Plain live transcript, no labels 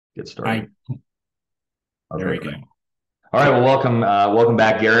Get I started. There Okay, we go. great. All right, well, welcome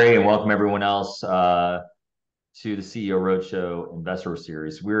back, Gary, and welcome everyone else to the CEO Roadshow Investor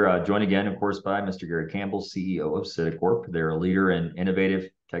Series. We're joined again, of course, by Mr. Gary Campbell, CEO of Cytta Corp. They're a leader in innovative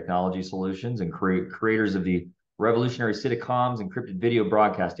technology solutions and creators of the revolutionary CYTTACOMMS encrypted video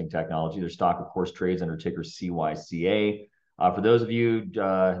broadcasting technology. Their stock, of course, trades under ticker CYCA. For those of you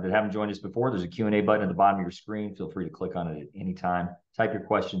that haven't joined us before, there's a Q&A button at the bottom of your screen. Feel free to click on it at any time. Type your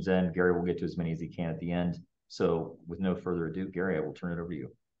questions in. Gary will get to as many as he can at the end. So with no further ado, Gary, I will turn it over to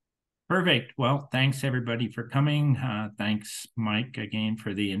you. Perfect. Well, thanks everybody for coming. Thanks, Mike, again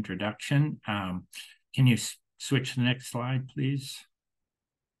for the introduction. Can you switch to the next slide, please?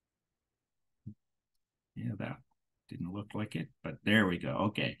 Yeah, that didn't look like it, but there we go.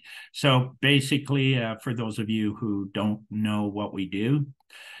 Okay. So basically, for those of you who don't know what we do,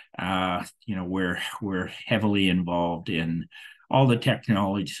 we're heavily involved in all the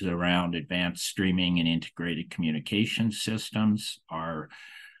technologies around advanced streaming and integrated communication systems. Our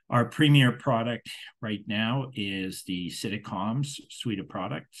premier product right now is the CYTTACOMMS suite of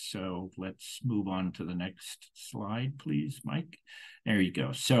products. So let's move on to the next slide, please, Mike. There you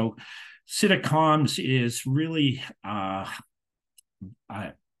go. So CYTTACOMMS is really a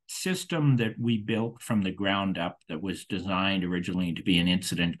system that we built from the ground up that was designed originally to be an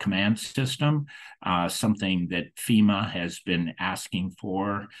incident command system, something that FEMA has been asking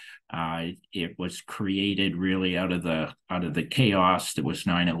for. It was created really out of the chaos that was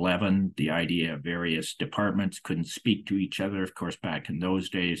 9/11. The idea of various departments couldn't speak to each other. Of course, back in those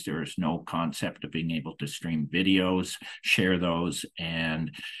days, there was no concept of being able to stream videos, share those,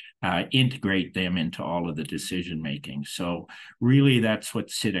 and integrate them into all of the decision making. So really, that's what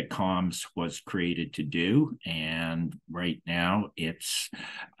CYTTACOMMS was created to do. And right now, it's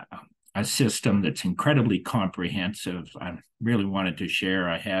a system that's incredibly comprehensive. I really wanted to share.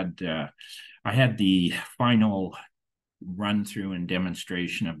 I had the final run through and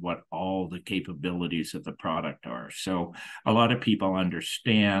demonstration of what all the capabilities of the product are. So a lot of people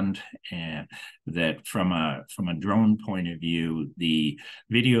understand that from a drone point of view, the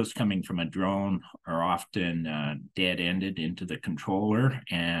videos coming from a drone are often dead-ended into the controller,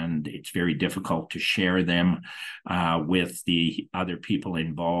 and it's very difficult to share them with the other people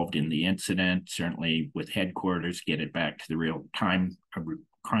involved in the incident, certainly with headquarters, get it back to the real-time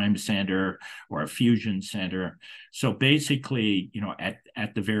crime center or a fusion center. So basically,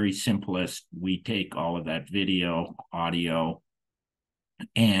 at the very simplest, we take all of that video, audio,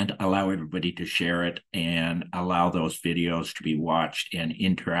 and allow everybody to share it and allow those videos to be watched and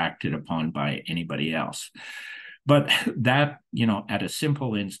interacted upon by anybody else. But that, at a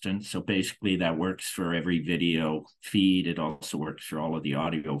simple instance, so basically that works for every video feed. It also works for all of the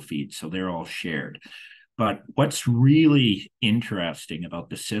audio feeds. So they're all shared. But what's really interesting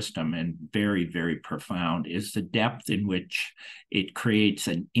about the system and very, very profound is the depth in which it creates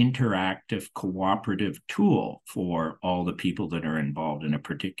an interactive, cooperative tool for all the people that are involved in a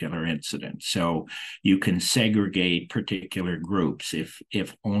particular incident. So you can segregate particular groups.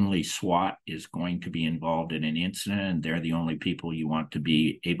 If only SWAT is going to be involved in an incident and they're the only people you want to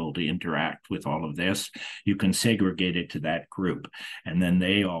be able to interact with all of this, you can segregate it to that group. And then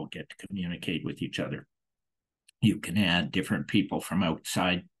they all get to communicate with each other. You can add different people from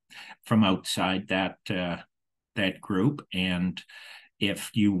outside that group, and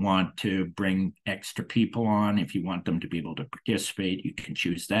if you want to bring extra people on, if you want them to be able to participate, you can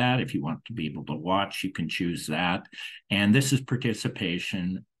choose that. If you want to be able to watch, you can choose that. And this is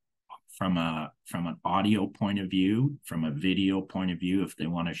participation from an audio point of view, from a video point of view. If they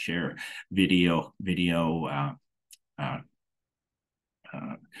want to share video uh, uh,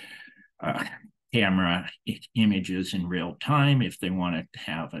 uh, camera images in real time, if they want to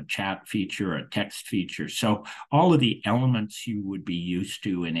have a chat feature, a text feature. So all of the elements you would be used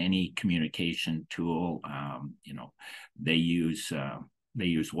to in any communication tool, they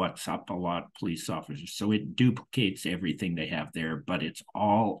use WhatsApp a lot, police officers. So it duplicates everything they have there, but it's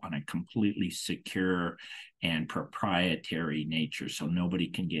all on a completely secure and proprietary nature. So nobody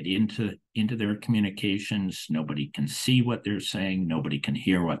can get into their communications. Nobody can see what they're saying. Nobody can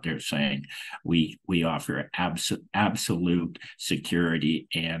hear what they're saying. We offer absolute security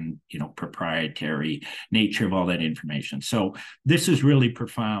and proprietary nature of all that information. So this is really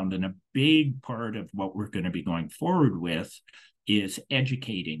profound, and a big part of what we're going to be going forward with is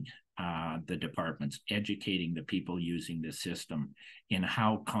educating the departments, educating the people using the system in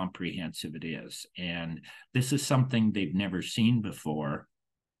how comprehensive it is. And this is something they've never seen before.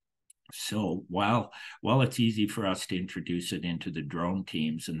 So while it's easy for us to introduce it into the drone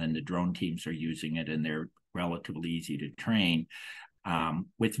teams, and then the drone teams are using it and they're relatively easy to train,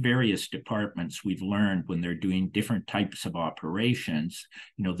 with various departments, we've learned when they're doing different types of operations,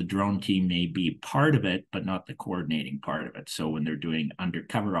 the drone team may be part of it, but not the coordinating part of it. So when they're doing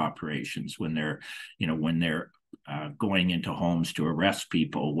undercover operations, when they're going into homes to arrest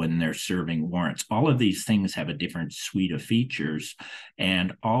people, when they're serving warrants, all of these things have a different suite of features,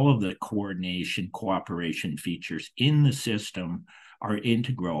 and all of the coordination, cooperation features in the system are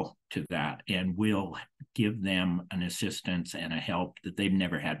integral to that and will give them an assistance and a help that they've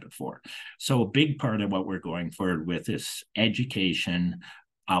never had before. So a big part of what we're going forward with is education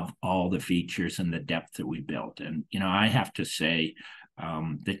of all the features and the depth that we built. And, I have to say,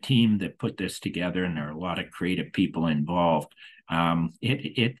 the team that put this together, and there are a lot of creative people involved,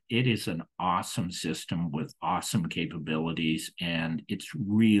 it is an awesome system with awesome capabilities, and it's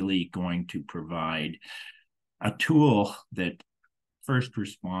really going to provide a tool that first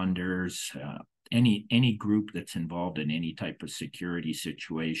responders, any group that's involved in any type of security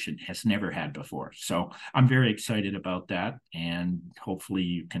situation has never had before. So I'm very excited about that, and hopefully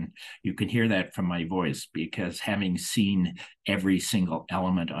you can hear that from my voice, because having seen every single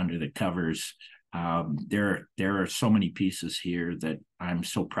element under the covers, there are so many pieces here that I'm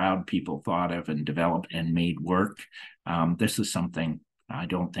so proud people thought of and developed and made work. This is something I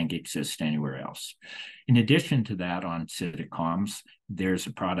don't think exists anywhere else. In addition to that, on CYTTACOMMS, there's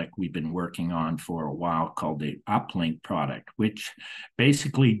a product we've been working on for a while called the Uplink product, which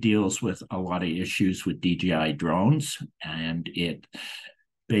basically deals with a lot of issues with DJI drones. And it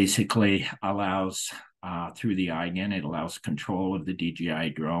basically allows, through the IGAN, it allows control of the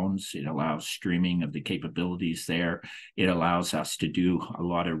DJI drones. It allows streaming of the capabilities there. It allows us to do a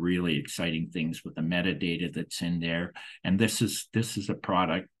lot of really exciting things with the metadata that's in there. And this is a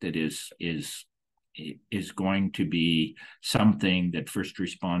product that is going to be something that first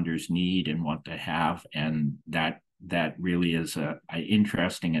responders need and want to have, and that really is an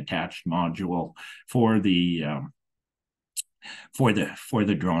interesting attached module for the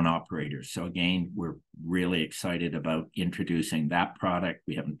drone operators. So again, we're really excited about introducing that product.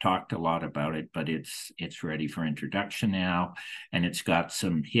 We haven't talked a lot about it, but it's ready for introduction now, and it's got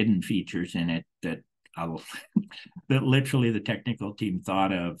some hidden features in it that that literally the technical team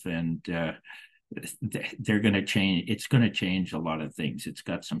thought of, and they're going to change. It's going to change a lot of things. It's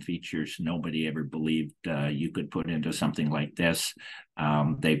got some features nobody ever believed you could put into something like this.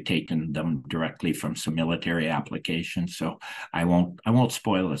 They've taken them directly from some military applications. So I won't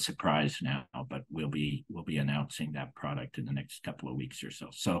spoil a surprise now, but we'll be announcing that product in the next couple of weeks or so.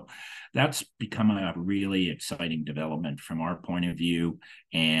 So that's become a really exciting development from our point of view,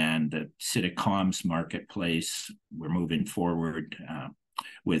 and the CYTTACOMMS marketplace. We're moving forward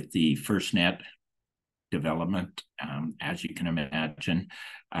with the FirstNet development, as you can imagine.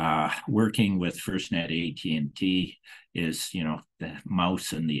 Working with FirstNet AT&T is, the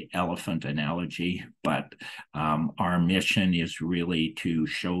mouse and the elephant analogy, but our mission is really to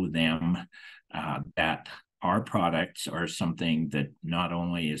show them that our products are something that not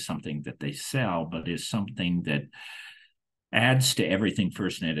only is something that they sell, but is something that adds to everything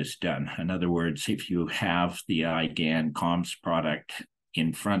FirstNet has done. In other words, if you have the IGAN comms product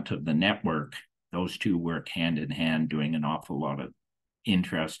in front of the network, those two work hand in hand, doing an awful lot of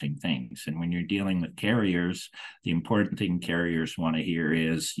interesting things. And when you're dealing with carriers, the important thing carriers want to hear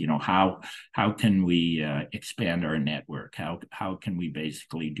is, how can we expand our network? How can we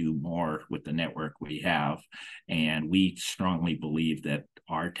basically do more with the network we have? And we strongly believe that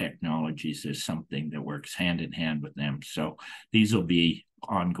our technologies is something that works hand in hand with them. So these will be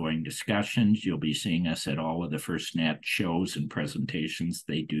ongoing discussions. You'll be seeing us at all of the FirstNet shows and presentations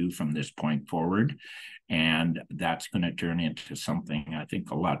they do from this point forward. And that's going to turn into something, I think,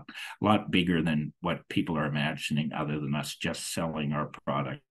 a lot bigger than what people are imagining, other than us just selling our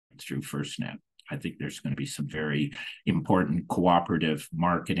product through FirstNet. I think there's going to be some very important cooperative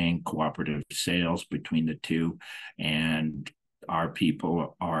marketing, cooperative sales between the two. And our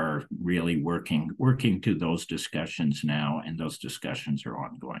people are really working to those discussions now, and those discussions are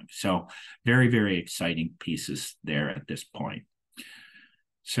ongoing. So very, very exciting pieces there at this point.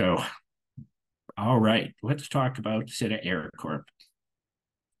 So, all right, let's talk about Cytta Corp.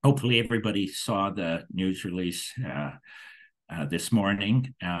 Hopefully everybody saw the news release this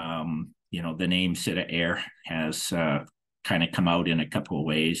morning. The name Cytta has kind of come out in a couple of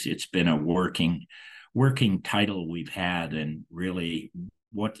ways. It's been a working title we've had, and really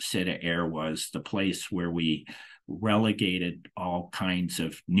what Cytta was the place where we relegated all kinds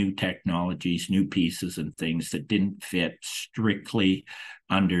of new technologies, new pieces and things that didn't fit strictly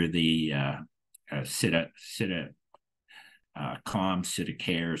under the Cytta CYTTACOMMS, CYTA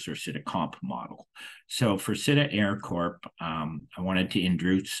Cares, or CYTTACOMP model. So for Cytta Corp, I wanted to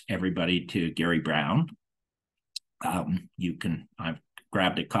introduce everybody to Gary Brown. I've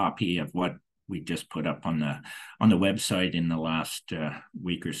grabbed a copy of what we just put up on the website in the last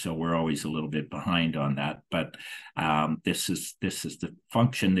week or so. We're always a little bit behind on that, but this is the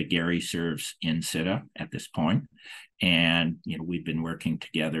function that Gary serves in Cytta at this point. And we've been working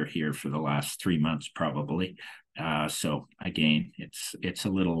together here for the last 3 months probably. So again, it's a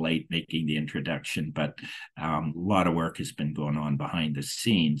little late making the introduction, but a lot of work has been going on behind the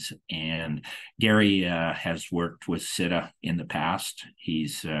scenes. And Gary has worked with Cytta in the past.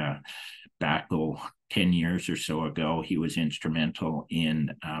 He's back 10 years or so ago, he was instrumental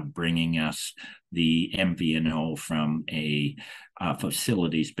in bringing us the MVNO from a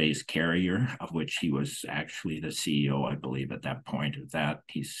facilities-based carrier, of which he was actually the CEO, I believe, at that point of that.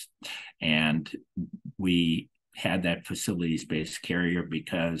 And we had that facilities-based carrier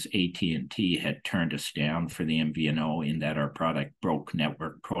because AT&T had turned us down for the MVNO in that our product broke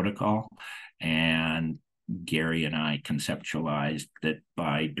network protocol. And Gary and I conceptualized that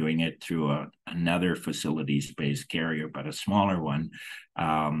by doing it through another facilities-based carrier, but a smaller one,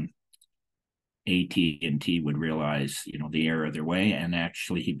 AT&T would realize, the error of their way. And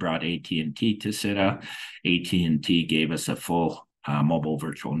actually, he brought AT&T to Cytta. AT&T gave us a full mobile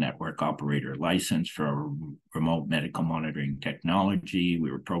virtual network operator license for remote medical monitoring technology. We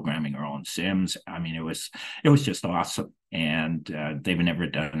were programming our own SIMs. I mean, it was just awesome. And they've never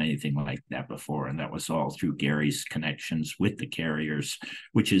done anything like that before. And that was all through Gary's connections with the carriers,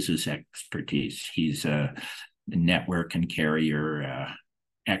 which is his expertise. He's a network and carrier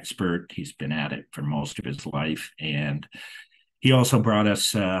expert. He's been at it for most of his life. And he also brought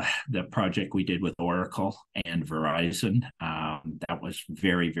us the project we did with Oracle and Verizon. That was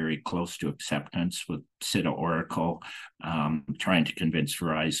very, very close to acceptance with Cytta Oracle, trying to convince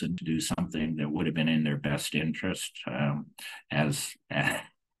Verizon to do something that would have been in their best interest.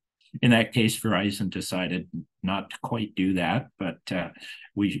 In that case, Verizon decided not to quite do that, but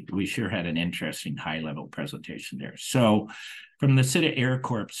we sure had an interesting high-level presentation there. So from the Cytta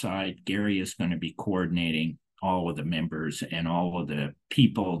Corp side, Gary is going to be coordinating all of the members and all of the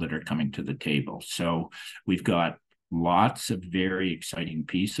people that are coming to the table. So we've got lots of very exciting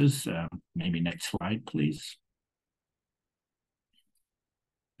pieces. Maybe next slide, please.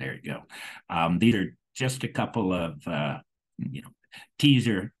 There you go. These are just a couple of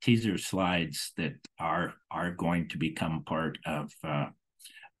teaser slides that are going to become part of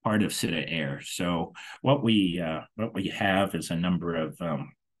Cytta. So what we have is a number of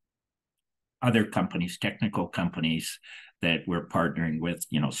other companies, technical companies that we're partnering with.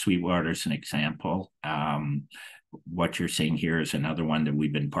 Sweetwater is an example. What you're seeing here is another one that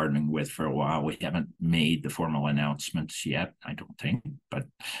we've been partnering with for a while. We haven't made the formal announcements yet, I don't think, but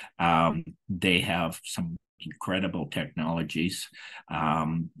they have some incredible technologies.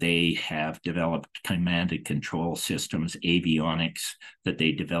 They have developed command and control systems, avionics, that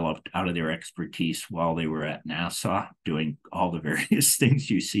they developed out of their expertise while they were at NASA doing all the various things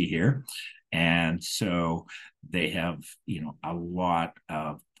you see here. And so they have, a lot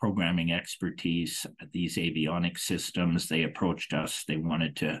of programming expertise. These avionics systems, they approached us. They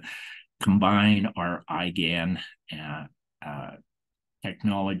wanted to combine our IGAN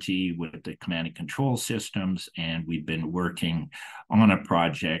technology with the command and control systems. And we've been working on a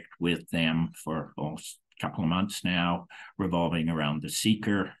project with them for almost a couple of months now, revolving around the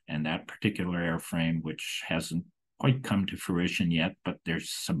Seeker and that particular airframe, which hasn't quite come to fruition yet, but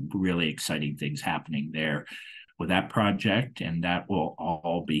there's some really exciting things happening there with that project, and that will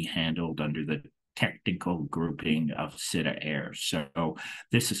all be handled under the technical grouping of Cytta. So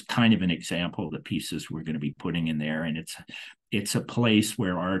this is kind of an example of the pieces we're going to be putting in there, and it's a place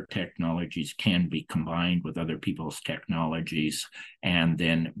where our technologies can be combined with other people's technologies and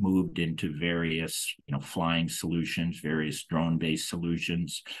then moved into various flying solutions, various drone-based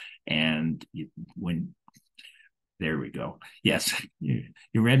solutions. And there we go. Yes, you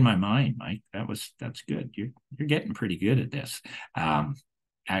read my mind, Mike. That's good. You're getting pretty good at this.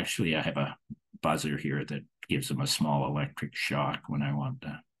 Actually, I have a buzzer here that gives them a small electric shock when I want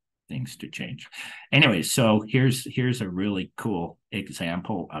things to change. Anyway, so here's a really cool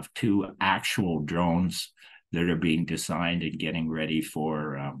example of two actual drones that are being designed and getting ready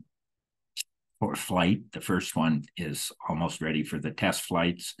for flight. The first one is almost ready for the test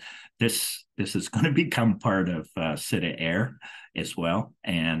flights. This is going to become part of Cytta as well,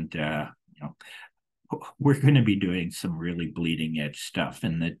 and we're going to be doing some really bleeding edge stuff.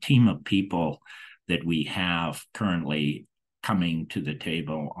 And the team of people that we have currently coming to the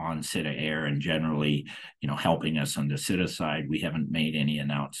table on CYTA Air and generally, helping us on the CYTA side. We haven't made any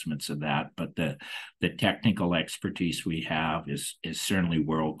announcements of that, but the technical expertise we have is certainly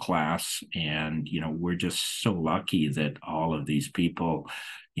world class. And, we're just so lucky that all of these people,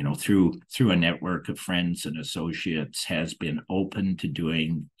 through a network of friends and associates, has been open to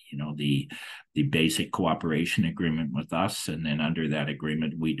doing, the basic cooperation agreement with us. And then under that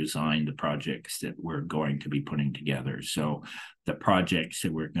agreement, we designed the projects that we're going to be putting together. So the projects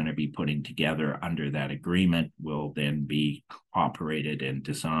that we're going to be putting together under that agreement will then be operated and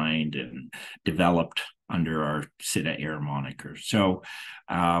designed and developed under our CYTA Air moniker. So,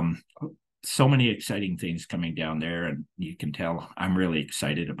 so many exciting things coming down there, and you can tell I'm really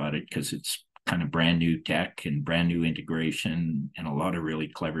excited about it because it's kind of brand new tech and brand new integration and a lot of really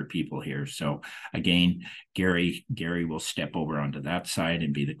clever people here. So again, Gary will step over onto that side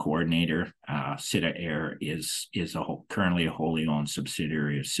and be the coordinator. CYTA Air is currently a wholly owned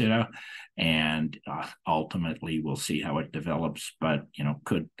subsidiary of CYTA, and ultimately we'll see how it develops, but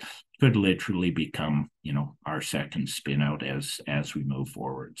could literally become our second spin out as we move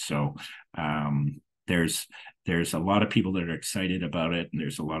forward. So there's a lot of people that are excited about it, and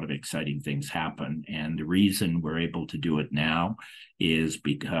there's a lot of exciting things happen. And the reason we're able to do it now is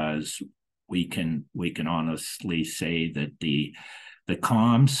because we can honestly say that the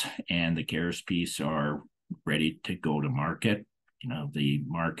comms and the CARES piece are ready to go to market. The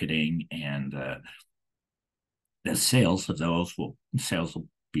marketing and the sales of those will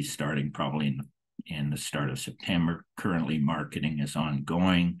be starting probably in the start of September. Currently, marketing is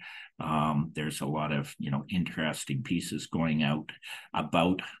ongoing. There's a lot of interesting pieces going out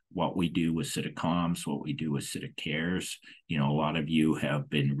about what we do with CYTTACOMMS, what we do with CYTA Cares. A lot of you have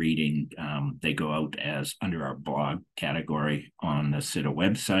been reading. They go out as under our blog category on the CYTA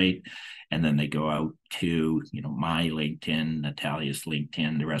website, and then they go out to my LinkedIn, Natalia's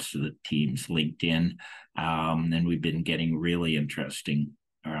LinkedIn, the rest of the team's LinkedIn. And we've been getting really interesting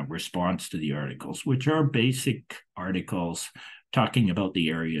response to the articles, which are basic articles talking about the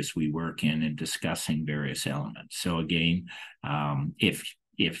areas we work in and discussing various elements. So again,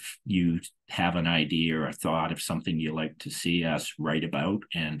 if you have an idea or a thought of something you'd like to see us write about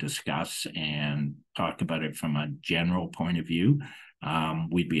and discuss and talk about it from a general point of view,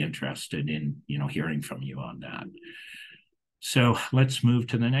 we'd be interested in hearing from you on that. So let's move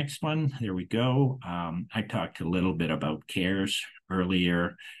to the next one. There we go. I talked a little bit about CARES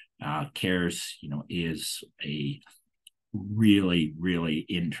earlier. CARES, is a really, really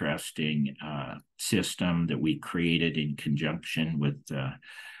interesting system that we created in conjunction with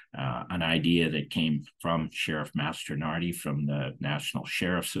an idea that came from Sheriff Mastronardi from the National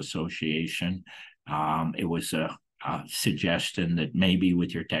Sheriff's Association. It was a suggestion that maybe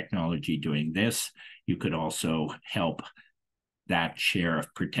with your technology doing this, you could also help that sheriff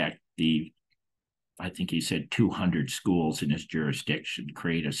protect I think he said 200 schools in his jurisdiction,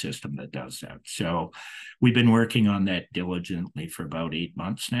 create a system that does that. So we've been working on that diligently for about 8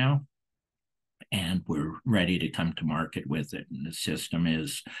 months now, and we're ready to come to market with it. And the system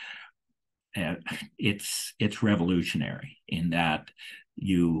is, it's revolutionary in that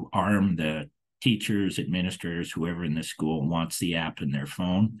you arm the teachers, administrators, whoever in the school wants the app in their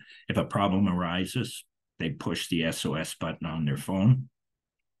phone. If a problem arises, they push the SOS button on their phone.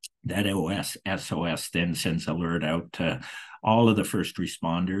 That SOS then sends alert out to all of the first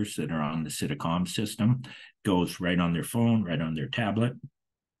responders that are on the CYTTACOMMS system, goes right on their phone, right on their tablet.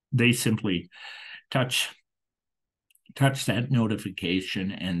 They simply touch that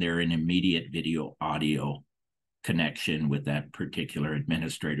notification, and they're in immediate video audio connection with that particular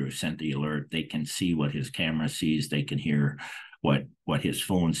administrator who sent the alert. They can see what his camera sees. They can hear what his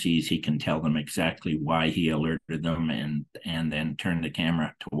phone sees. He can tell them exactly why he alerted them, and then turn the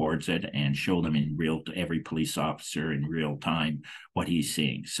camera towards it and show them to every police officer in real time what he's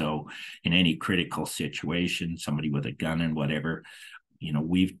seeing. So in any critical situation, somebody with a gun and whatever,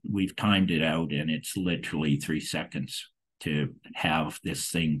 we've timed it out, and it's literally 3 seconds to have this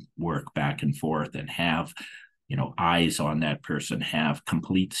thing work back and forth and have eyes on that person, have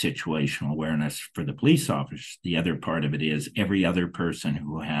complete situational awareness for the police officers. The other part of it is every other person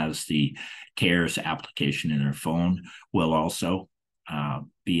who has the CARES application in their phone will also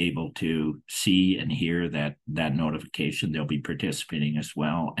be able to see and hear that notification. They'll be participating as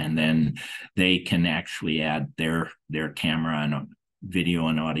well. And then they can actually add their camera and video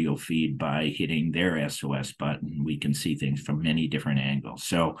and audio feed by hitting their SOS button. We can see things from many different angles.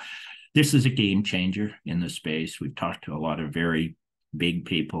 So this is a game changer in the space. We've talked to a lot of very big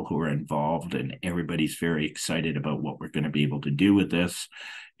people who are involved, and everybody's very excited about what we're going to be able to do with this.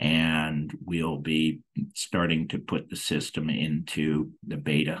 and we'll be starting to put the system into the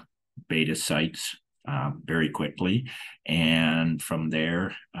beta sites very quickly. And from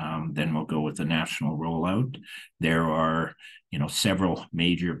there, then we'll go with the national rollout. There are, several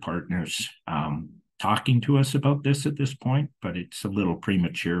major partners talking to us about this at this point, but it's a little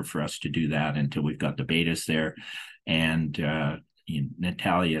premature for us to do that until we've got the betas there. And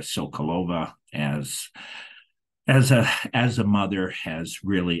Natalia Sokolova, as a mother, has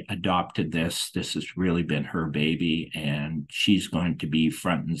really adopted this. This has really been her baby, and she's going to be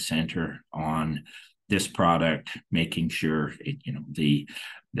front and center on this product, making sure the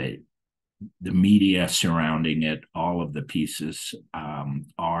media surrounding it, all of the pieces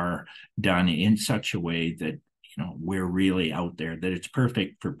are done in such a way that we're really out there, that it's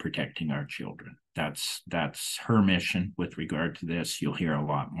perfect for protecting our children. That's her mission with regard to this. You'll hear a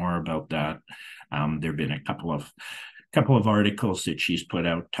lot more about that. There have been a couple of articles that she's put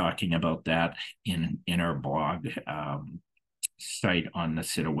out talking about that in our blog site on the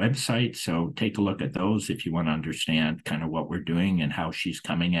CYTTA website. So take a look at those if you want to understand kind of what we're doing and how she's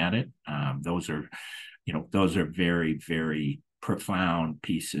coming at it. Those are very, very profound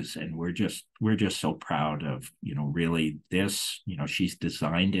pieces, and we're just so proud of really this. She's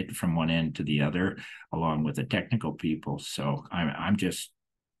designed it from one end to the other along with the technical people. So I'm just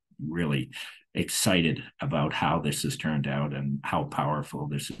really excited about how this has turned out and how powerful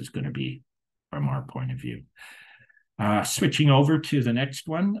this is going to be from our point of view. Switching over to the next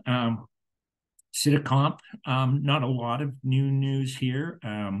one, CYTTACOMMS. Not a lot of new news here.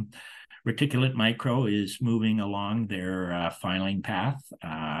 Reticulate Micro is moving along their filing path.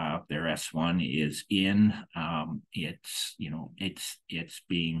 Their S1 is in. It's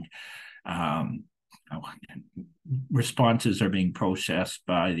being responses are being processed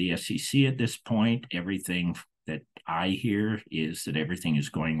by the SEC at this point. Everything that I hear is that everything is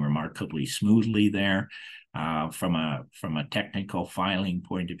going remarkably smoothly there. From a technical filing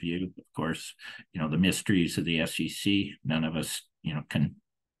point of view, of course, the mysteries of the SEC, none of us, can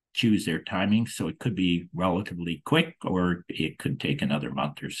choose their timing. So it could be relatively quick, or it could take another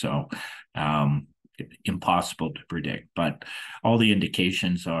month or so. Impossible to predict, but all the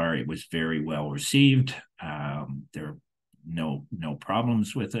indications are it was very well received. There are no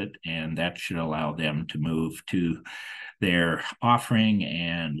problems with it, and that should allow them to move to their offering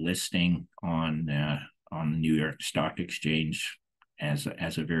and listing on the New York Stock Exchange as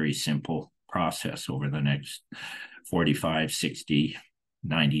a very simple process over the next 45, 60,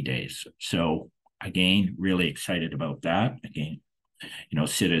 90 days. So again, really excited about that. Again,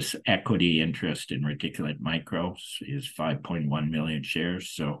 CYTTA's equity interest in Reticulate Micro is 5.1 million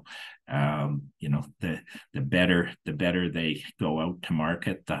shares. So, the better they go out to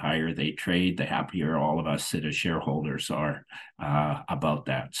market, the higher they trade, the happier all of us CYTTA shareholders are about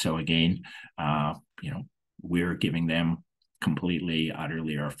that. So again, we're giving them completely,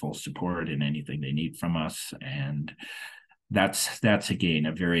 utterly our full support in anything they need from us. And that's again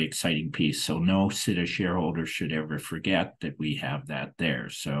a very exciting piece. So no CYTTA shareholder should ever forget that we have that there.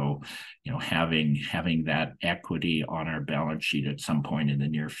 So having that equity on our balance sheet at some point in the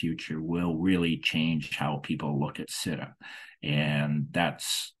near future will really change how people look at CYTTA, and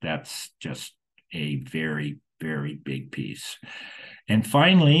that's just a very, very big piece. And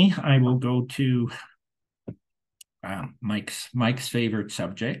finally, I will go to Mike's favorite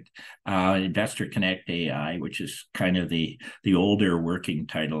subject, Investor Connect AI, which is kind of the older working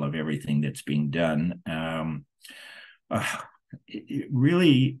title of everything that's being done.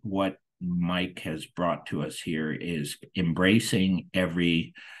 Really, what Mike has brought to us here is embracing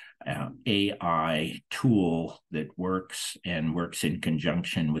every AI tool that works in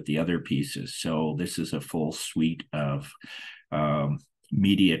conjunction with the other pieces. So this is a full suite of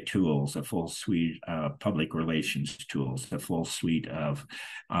media tools, a full suite of public relations tools, a full suite of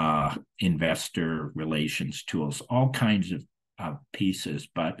investor relations tools, all kinds of pieces.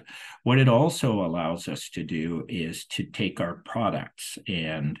 But what it also allows us to do is to take our products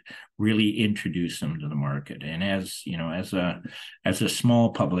and really introduce them to the market. And as a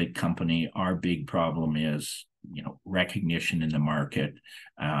small public company, our big problem is recognition in the market,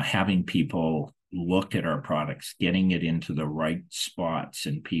 having people look at our products, getting it into the right spots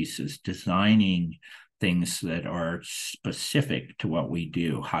and pieces, designing things that are specific to what we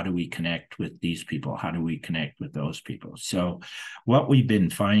do. How do we connect with these people? How do we connect with those people? So what we've been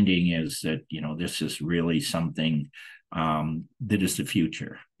finding is that, this is really something that is the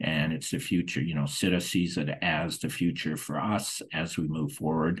future. and it's the future. Cytta sees it as the future for us as we move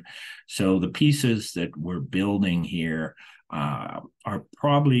forward. So the pieces that we're building here are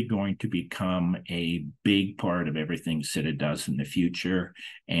probably going to become a big part of everything Cytta does in the future,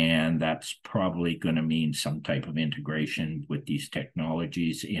 and that's probably going to mean some type of integration with these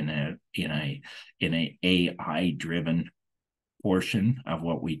technologies in a AI driven portion of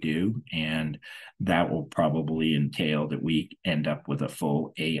what we do, and that will probably entail that we end up with a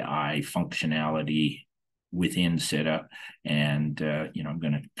full AI functionality within Cytta. And I'm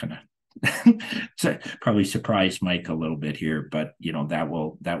going to kind of so probably surprise Mike a little bit here, but that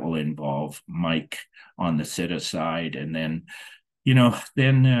will involve Mike on the Cytta side, and then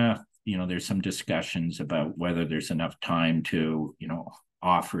there's some discussions about whether there's enough time to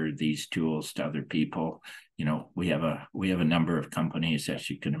offer these tools to other people. We have a number of companies, as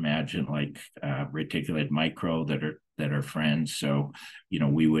you can imagine, like Reticulate Micro that are friends. So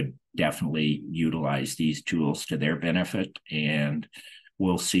we would definitely utilize these tools to their benefit, and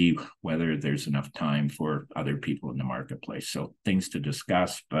we'll see whether there's enough time for other people in the marketplace. So things to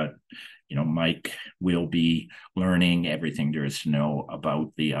discuss, but Mike will be learning everything there is to know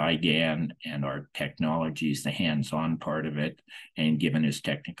about the IGAN and our technologies, the hands-on part of it. And given his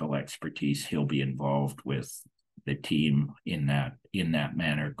technical expertise, he'll be involved with the team in that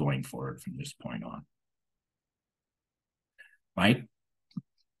manner going forward from this point on. Mike,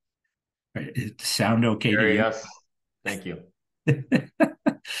 it sound okay to you? Yes, thank you.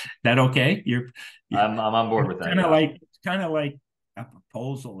 That okay? I'm on board with that. It's kind of like a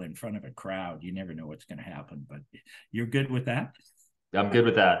proposal in front of a crowd. You never know what's going to happen, but you're good with that? I'm good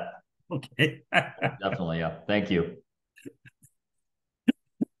with that. Okay. Definitely, yeah. Thank you.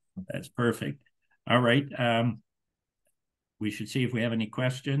 That's perfect. All right. We should see if we have any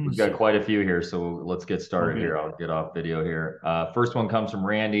questions. We've got quite a few here, so let's get started here. I'll get off video here. First one comes from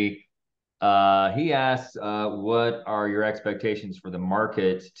Randy. He asks, what are your expectations for the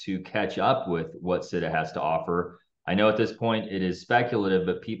market to catch up with what Cytta has to offer? I know at this point it is speculative,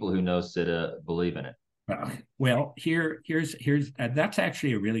 but people who know Cytta believe in it. Well, here's that's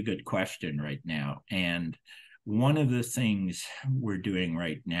actually a really good question right now. And one of the things we're doing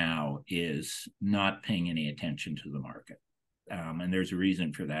right now is not paying any attention to the market. And there's a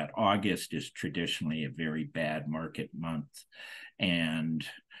reason for that. August is traditionally a very bad market month. And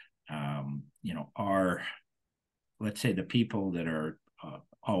let's say the people that are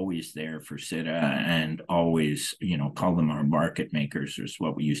always there for Cytta and always, call them our market makers, is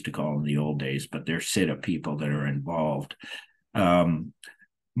what we used to call in the old days, but they're Cytta people that are involved.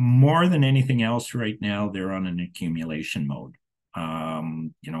 More than anything else right now, they're on an accumulation mode.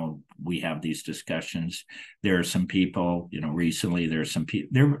 We have these discussions. There are some people, recently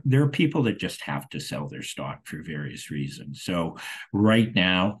there are people that just have to sell their stock for various reasons. So right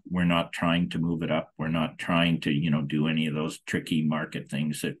now we're not trying to move it up. We're not trying to, do any of those tricky market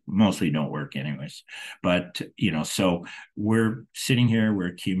things that mostly don't work anyways. But, so we're sitting here, we're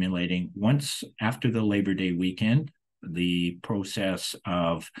accumulating. Once after the Labor Day weekend, the process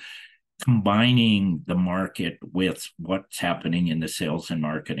of combining the market with what's happening in the sales and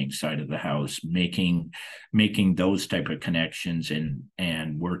marketing side of the house, making those type of connections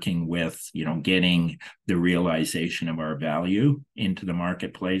and working with, getting the realization of our value into the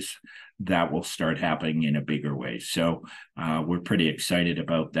marketplace, that will start happening in a bigger way. So we're pretty excited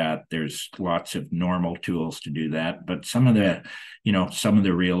about that. There's lots of normal tools to do that, but some of the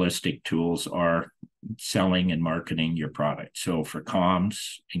realistic tools are selling and marketing your product. So for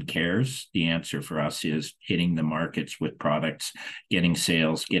comms and cares, the answer for us is hitting the markets with products, getting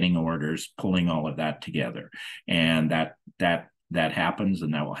sales, getting orders, pulling all of that together. And that happens,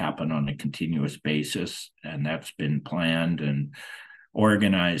 and that will happen on a continuous basis. And that's been planned and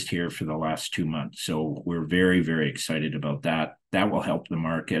organized here for the last 2 months. So we're very, very excited about that. That will help the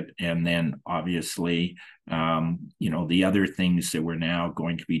market. And then obviously, the other things that we're now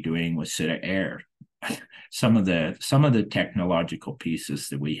going to be doing with Cytta Air. Some of the technological pieces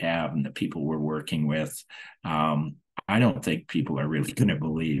that we have and the people we're working with, I don't think people are really going to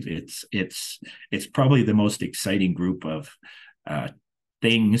believe. It's probably the most exciting group of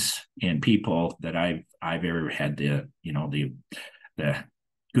things and people that I've ever had the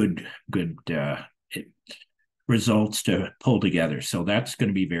good results to pull together. So that's going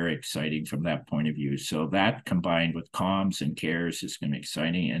to be very exciting from that point of view. So that combined with comms and cares is going to be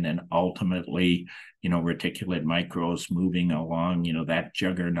exciting. And then ultimately, reticulate micros moving along, that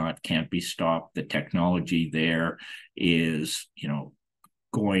juggernaut can't be stopped. The technology there is,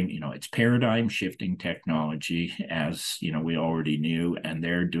 going, it's paradigm shifting technology, as we already knew, and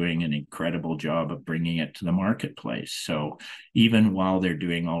they're doing an incredible job of bringing it to the marketplace. So even while they're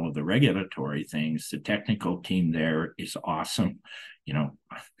doing all of the regulatory things, the technical team there is awesome.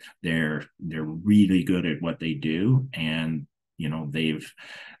 They're really good at what they do, and they've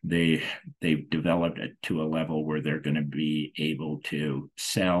developed it to a level where they're going to be able to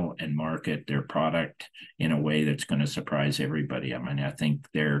sell and market their product in a way that's going to surprise everybody. I mean, I think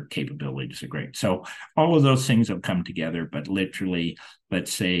their capabilities are great. So all of those things have come together, but literally,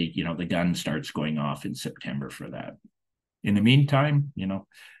 let's say, the gun starts going off in September for that. In the meantime,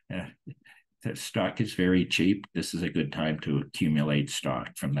 the stock is very cheap. This is a good time to accumulate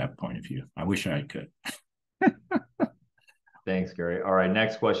stock from that point of view. I wish I could. Thanks, Gary. All right,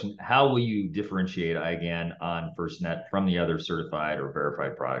 next question. How will you differentiate IGAN on FirstNet from the other certified or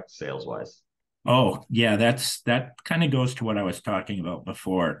verified products sales-wise? Oh, yeah, that kind of goes to what I was talking about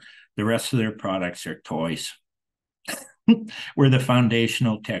before. The rest of their products are toys. We're the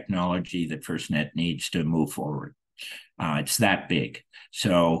foundational technology that FirstNet needs to move forward. It's that big.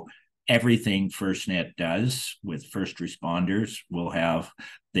 So everything FirstNet does with first responders will have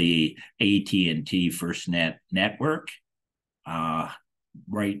the AT&T FirstNet network,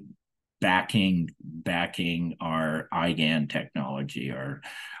 right, backing our IGAN technology, our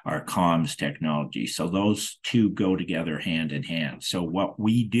comms technology. So those two go together hand in hand. So what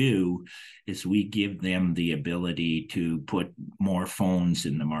we do is we give them the ability to put more phones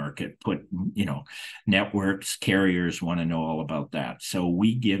in the market, networks, carriers want to know all about that. So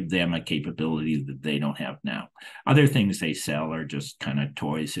we give them a capability that they don't have now. Other things they sell are just kind of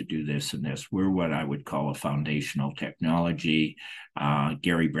toys that do this and this. We're what I would call a foundational technology.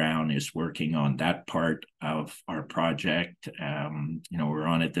 Gary Brown is working on that part of our project. We're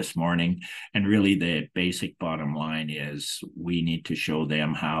on it this morning, and really the basic bottom line is we need to show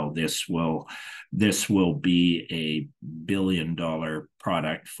them how this will be a billion-dollar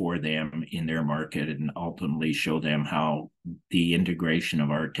product for them in their market, and ultimately show them how the integration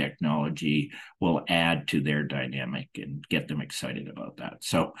of our technology will add to their dynamic and get them excited about that.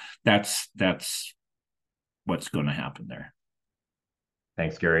 So that's what's going to happen there.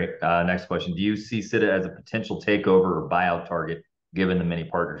 Thanks, Gary. Next question. Do you see CYTTA as a potential takeover or buyout target given the many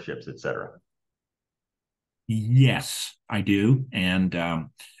partnerships, et cetera? Yes, I do. And,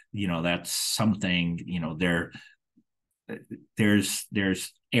 that's something,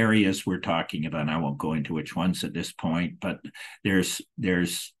 there's areas we're talking about, and I won't go into which ones at this point, but there's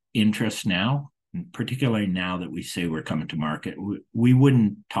interest now, particularly now that we say we're coming to market. We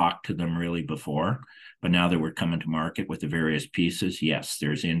wouldn't talk to them really before, but now that we're coming to market with the various pieces, yes,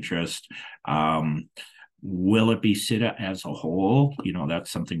 there's interest. Will it be CYTTA as a whole?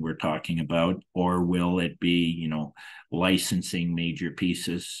 That's something we're talking about. Or will it be, licensing major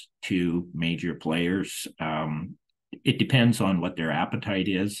pieces to major players? It depends on what their appetite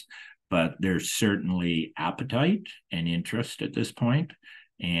is, but there's certainly appetite and interest at this point.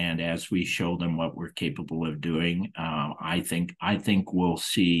 And as we show them what we're capable of doing, I think we'll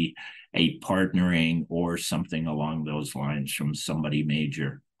see a partnering or something along those lines from somebody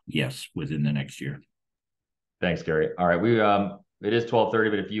major, yes, within the next year. Thanks, Gary. All right, it is 12:30,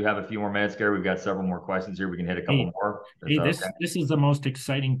 but if you have a few more minutes, Gary, we've got several more questions here. We can hit a couple more. This is the most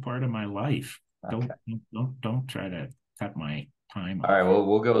exciting part of my life. Okay. Don't try to cut my time off. All right, well,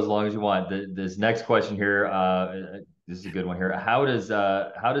 we'll go as long as you want. This next question here, this is a good one here. How does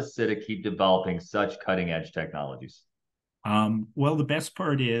CYTTA keep developing such cutting edge technologies? Well, the best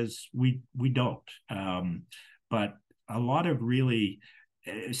part is we don't. But a lot of really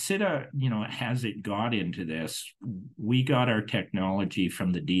CYTTA, has it got into this? We got our technology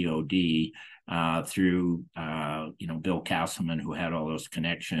from the DoD through, Bill Castleman, who had all those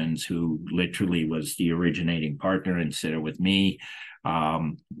connections, who literally was the originating partner in CYTTA with me.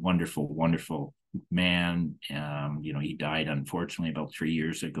 Wonderful, wonderful man. He died, unfortunately, about 3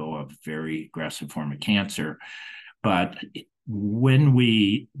 years ago of a very aggressive form of cancer. But when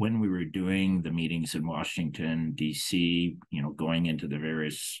we were doing the meetings in Washington, D.C., going into the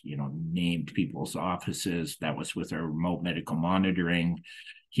various, named people's offices, that was with our remote medical monitoring.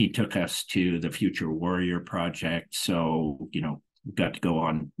 He took us to the Future Warrior Project. So, we got to go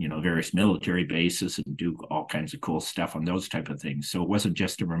on, various military bases and do all kinds of cool stuff on those type of things. So it wasn't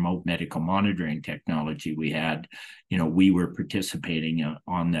just a remote medical monitoring technology we had, we were participating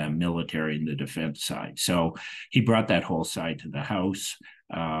on the military and the defense side. So he brought that whole side to the house.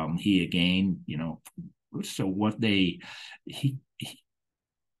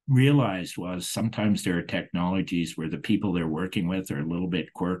 realized was sometimes there are technologies where the people they're working with are a little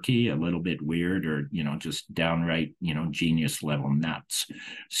bit quirky, a little bit weird, or just downright genius level nuts.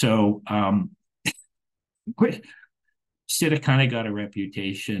 So CYTTA kind of got a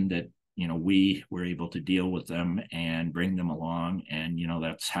reputation that we were able to deal with them and bring them along, and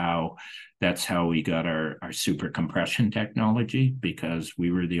that's how we got our super compression technology, because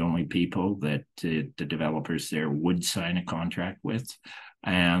we were the only people that the developers there would sign a contract with,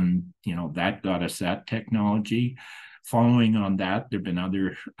 and that got us that technology. Following on that, there have been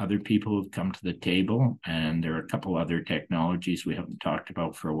other people who've come to the table, and there are a couple other technologies we haven't talked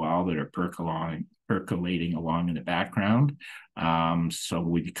about for a while that are percolating along in the background. So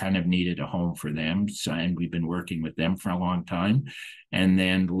we kind of needed a home for them, and we've been working with them for a long time. And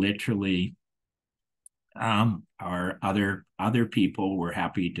then literally, our other people were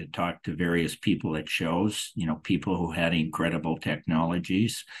happy to talk to various people at shows, people who had incredible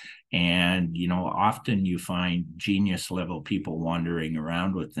technologies. And often you find genius level people wandering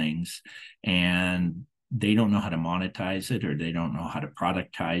around with things, and they don't know how to monetize it, or they don't know how to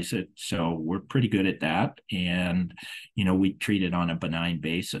productize it. So we're pretty good at that. And, we treat it on a benign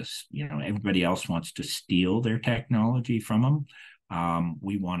basis. Everybody else wants to steal their technology from them.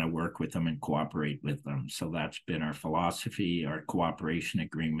 We want to work with them and cooperate with them. So that's been our philosophy. Our cooperation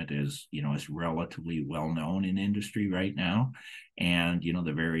agreement is relatively well known in industry right now. And,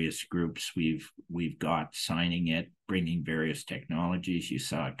 the various groups we've got signing it, bringing various technologies. You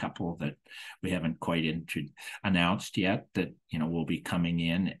saw a couple that we haven't quite announced yet that, will be coming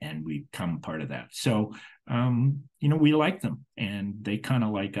in, and we become part of that. So, we like them, and they kind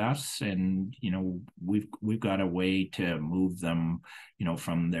of like us, and we've got a way to move them,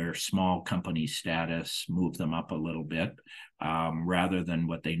 from their small company status, move them up a little bit, rather than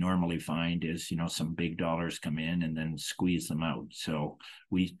what they normally find is some big dollars come in and then squeeze them out. So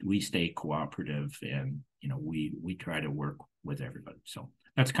we stay cooperative, and we try to work with everybody. So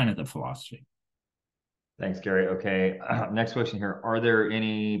that's kind of the philosophy. Thanks, Gary. Okay, next question here. Are there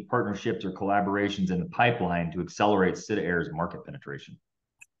any partnerships or collaborations in the pipeline to accelerate CYTTA Air's market penetration?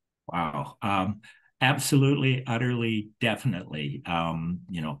 Wow. Absolutely, utterly, definitely.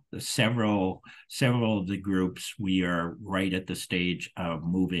 Several of the groups, we are right at the stage of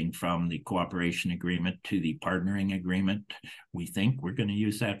moving from the cooperation agreement to the partnering agreement. We think we're going to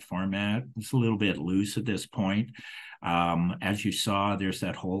use that format. It's a little bit loose at this point. As you saw, there's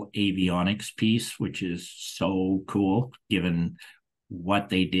that whole avionics piece, which is so cool, given what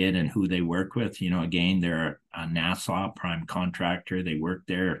they did and who they work with. Again, they're a NASA prime contractor. They work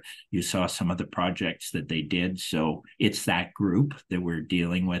there. You saw some of the projects that they did. So it's that group that we're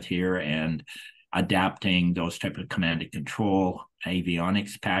dealing with here, and adapting those type of command and control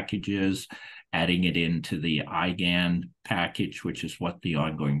avionics packages, adding it into the IGAN package, which is what the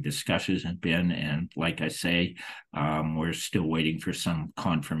ongoing discussions have been. And like I say, we're still waiting for some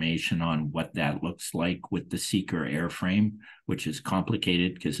confirmation on what that looks like with the Seeker airframe, which is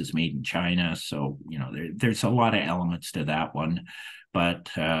complicated because it's made in China. So, there's a lot of elements to that one. But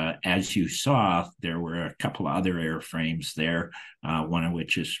as you saw, there were a couple of other airframes there, one of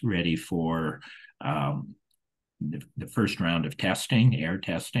which is ready for the first round of testing, air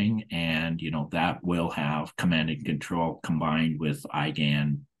testing, and that will have command and control combined with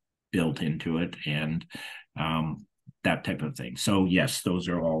IGAN built into it, and that type of thing. So yes, those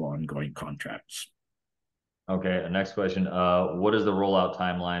are all ongoing contracts. Okay, next question. What is the rollout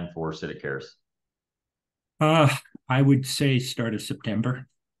timeline for CYTTA Cares? I would say start of September,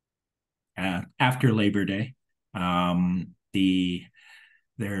 after Labor Day.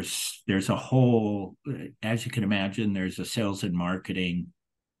 There's a whole, as you can imagine, there's a sales and marketing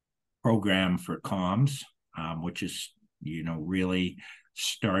program for comms, which is really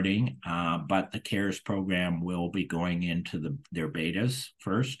starting, but the CARES program will be going into their betas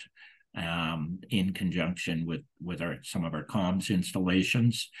first, in conjunction with some of our comms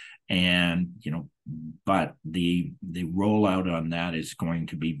installations, and but the rollout on that is going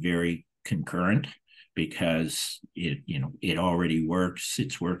to be very concurrent, because it already works.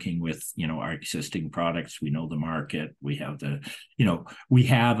 It's working with our existing products. We know the market. We have we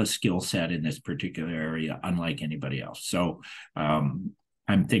have a skill set in this particular area, unlike anybody else. So I'm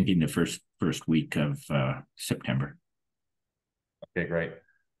thinking the first week of September. Okay, great.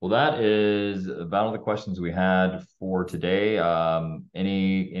 Well, that is about all the questions we had for today.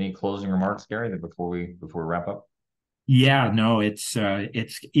 Any closing remarks, Gary, before we wrap up? Yeah, no, it's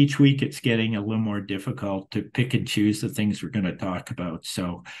each week it's getting a little more difficult to pick and choose the things we're going to talk about.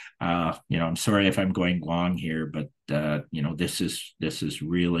 So, I'm sorry if I'm going long here, but this is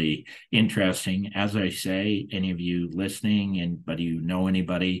really interesting. As I say, any of you listening, and but you know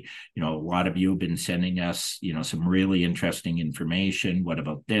anybody, a lot of you have been sending us, some really interesting information. What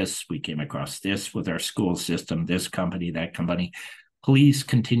about this? We came across this with our school system, this company, that company. Please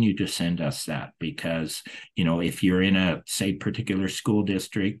continue to send us that, because if you're in a, say, particular school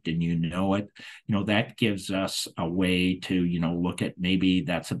district and it, that gives us a way to look at, maybe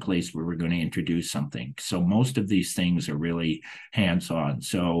that's a place where we're going to introduce something. So most of these things are really hands-on,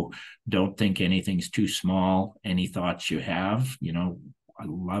 so don't think anything's too small. Any thoughts you have, I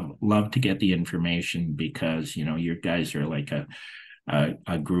love to get the information, because you guys are like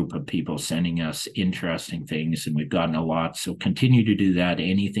a group of people sending us interesting things, and we've gotten a lot. So continue to do that.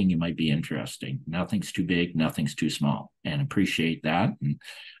 Anything you might be interesting. Nothing's too big, nothing's too small, and appreciate that. And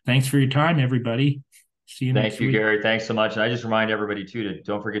thanks for your time, everybody. See you next Thank you, week. Gary. Thanks so much. And I just remind everybody too to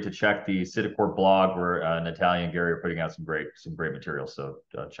don't forget to check the Cytta Corp blog, where Natalia and Gary are putting out some great material. So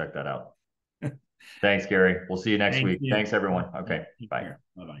check that out. Thanks, Gary. We'll see you next Thank week. you. Thanks, everyone. Okay, Take bye. care.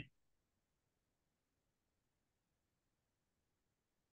 Bye-bye.